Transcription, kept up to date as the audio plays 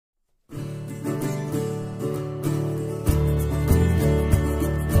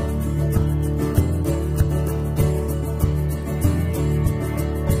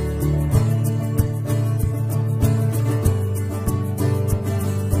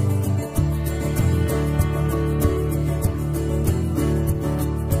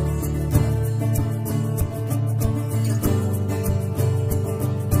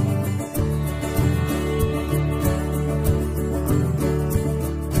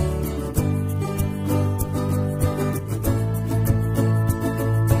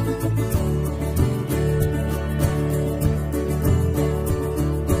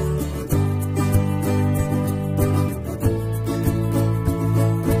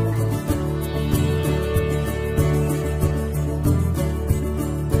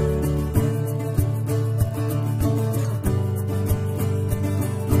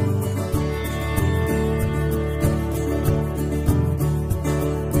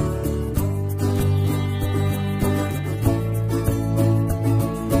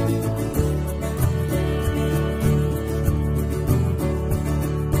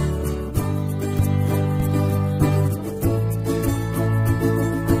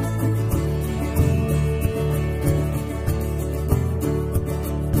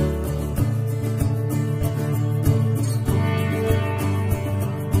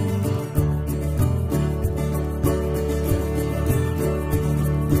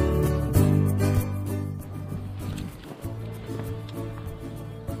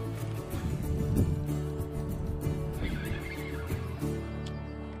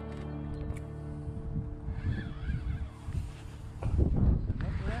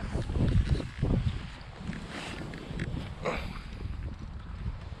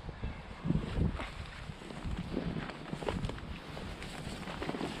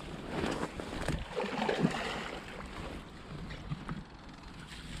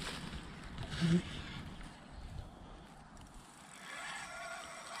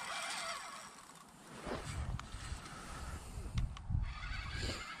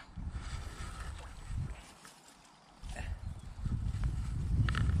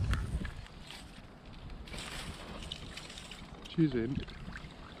She's in.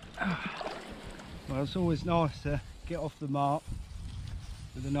 Well, it's always nice to get off the mark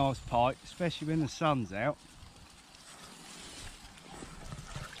with a nice pike, especially when the sun's out.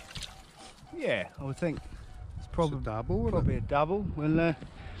 Yeah, I would think it's probably a double, probably a double. We'll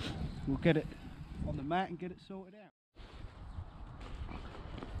get it on the mat and get it sorted out.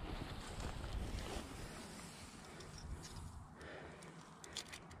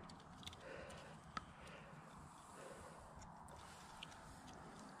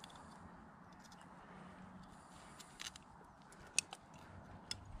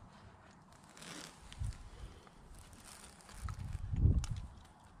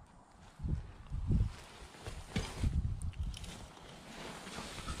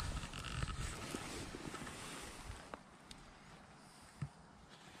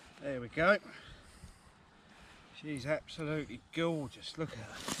 There we go. She's absolutely gorgeous. Look at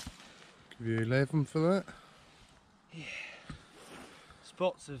her. Give you 11 for that. Yeah.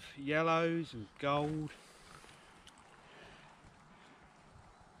 Spots of yellows and gold.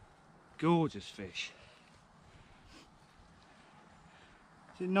 Gorgeous fish.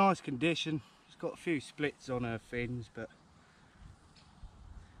 It's in nice condition. It's got a few splits on her fins, but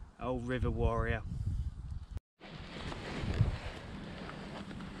old river warrior.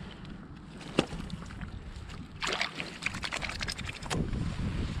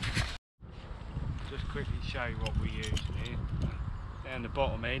 Just quickly show you what we're using here. Down the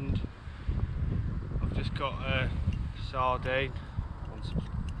bottom end, I've just got a sardine on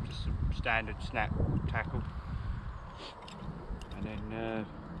just some standard snap tackle, and then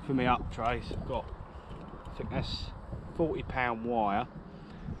for my up trace I've got, I think that's 40-pound wire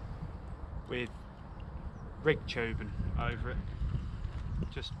with rig tubing over it,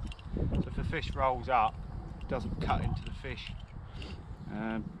 just so if the fish rolls up it doesn't cut into the fish.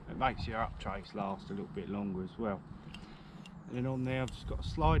 It makes your up trace last a little bit longer as well. And then on there I've just got a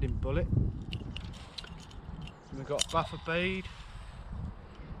sliding bullet, and we've got a buffer bead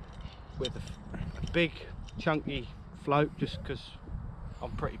with a big chunky float, just because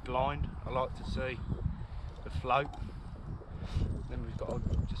I'm pretty blind, I like to see the float. Then we've got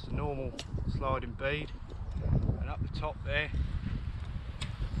just a normal sliding bead, and up the top there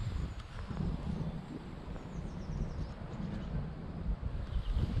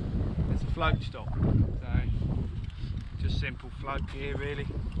there's a float stop. So just simple float gear really.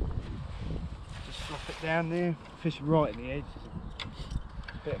 Just flop it down there, fish right in the edge.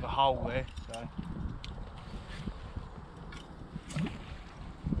 There's a bit of a hole there, so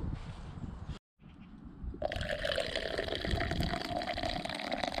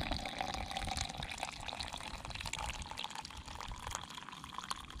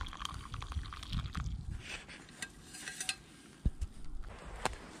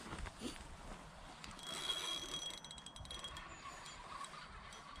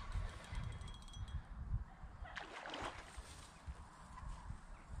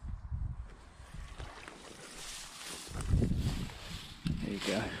there you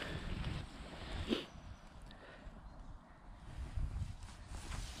go.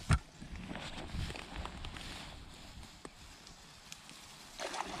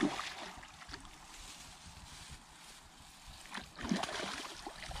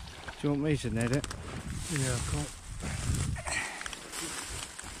 Do you want me to net it? Yeah, I've got.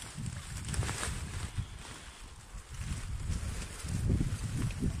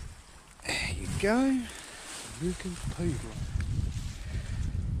 There you go. Looking Pedro.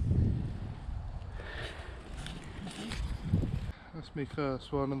 That's my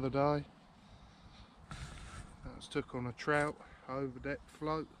first one of the day. That's took on a trout over deck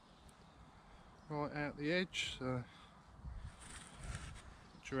float right out the edge. So what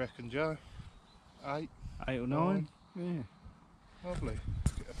do you reckon, Joe? 8? 8 or 9? Yeah. Lovely.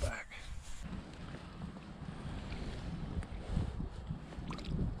 Let's get it back.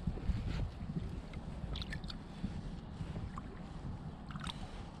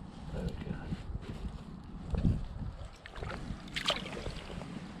 There we go.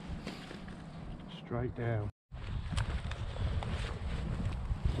 Straight down.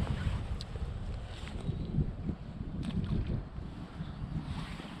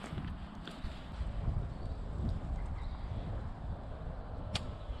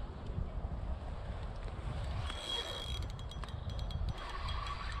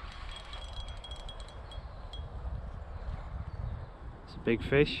 It's a big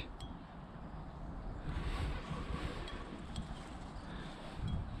fish.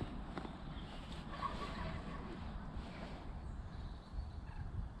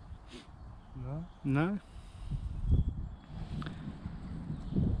 No.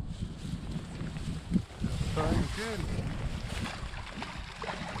 Try again.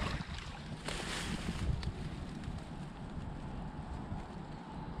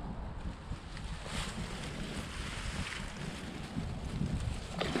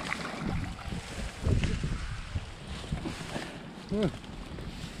 Yeah.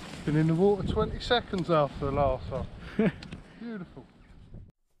 Been in the water 20 seconds after the last one. Beautiful.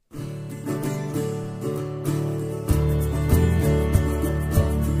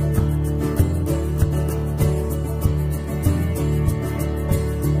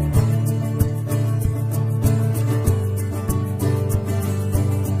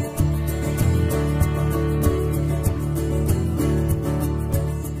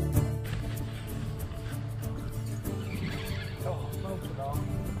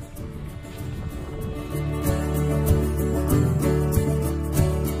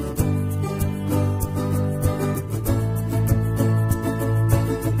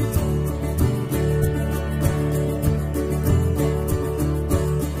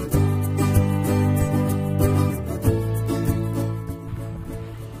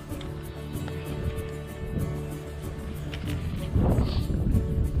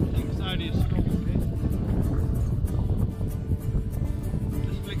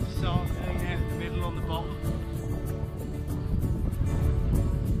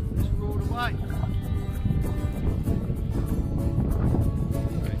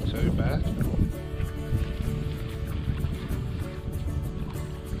 Ain't too bad.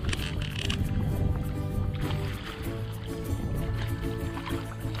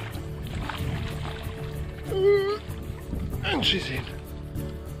 And she's in.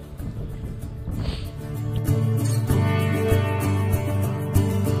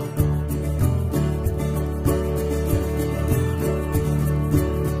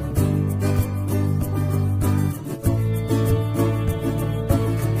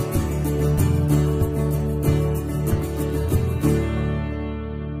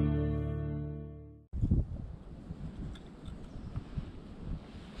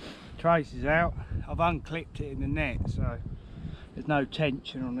 Trace is out. I've unclipped it in the net, so there's no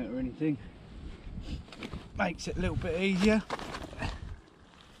tension on it or anything. Makes it a little bit easier.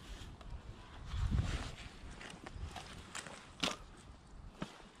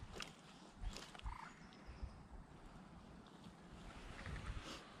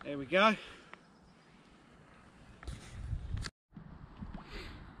 There we go.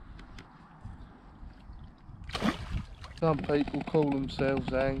 Some people call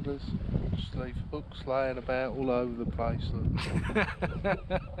themselves anglers. Just leave hooks laying about all over the place.